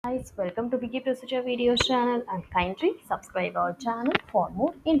guys, welcome to Wiki Procedure Videos channel and kindly subscribe our channel for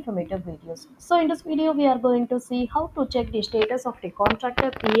more informative videos. So in this video we are going to see how to check the status of the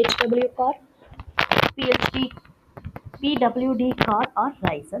contractor PHW card, PhD, PWD card or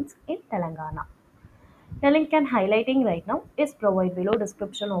license in Telangana. The link I'm highlighting right now is provided below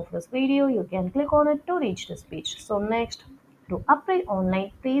description of this video. You can click on it to reach this page. So next, to apply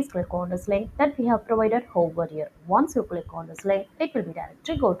online, please click on this link that we have provided over here. Once you click on this link, it will be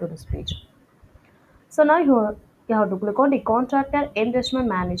directly go to this page. So now you have to click on the contractor investment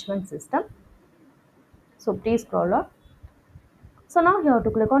management system. So please scroll up. So now you have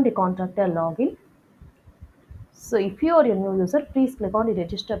to click on the contractor login. So if you are a new user, please click on the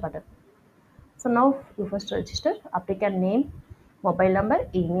register button. So now you first register applicant name, mobile number,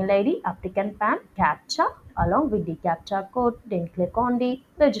 email ID, applicant PAN, CAPTCHA along with the CAPTCHA code. Then click on the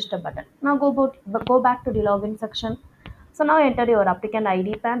register button. Now go back to the login section. So now enter your applicant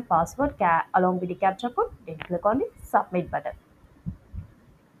ID, PAN, password along with the CAPTCHA code. Then click on the submit button.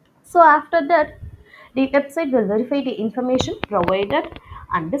 So after that, the website will verify the information provided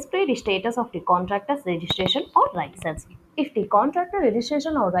and display the status of the contractor's registration or license. If the contractor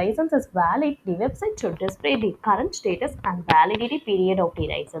registration or license is valid, the website should display the current status and validity period of the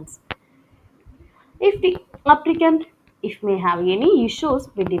license. If the applicant if may have any issues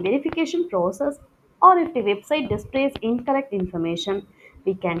with the verification process or if the website displays incorrect information,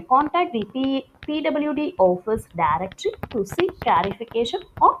 we can contact the PWD office directly to seek clarification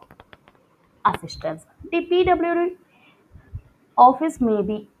or assistance. The PWD office may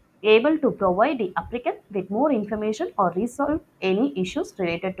be able to provide the applicant with more information or resolve any issues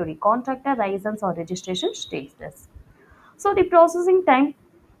related to the contractor license or registration status. So the processing time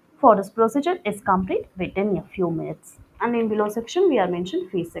for this procedure is complete within a few minutes. And in below section we are mentioned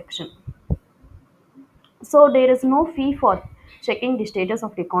fee section. So there is no fee for checking the status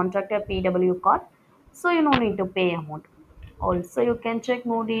of the contractor PW card. So you no need to pay amount. Also, you can check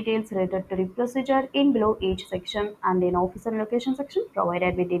more details related to the procedure in below each section and in office and location section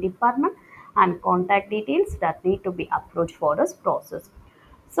provided with the department and contact details that need to be approached for this process.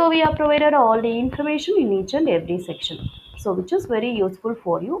 So we have provided all the information in each and every section. So which is very useful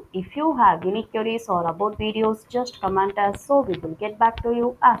for you. If you have any queries or about videos, just comment us so we will get back to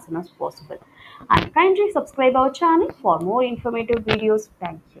you as soon as possible. And kindly subscribe our channel for more informative videos.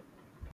 Thank you.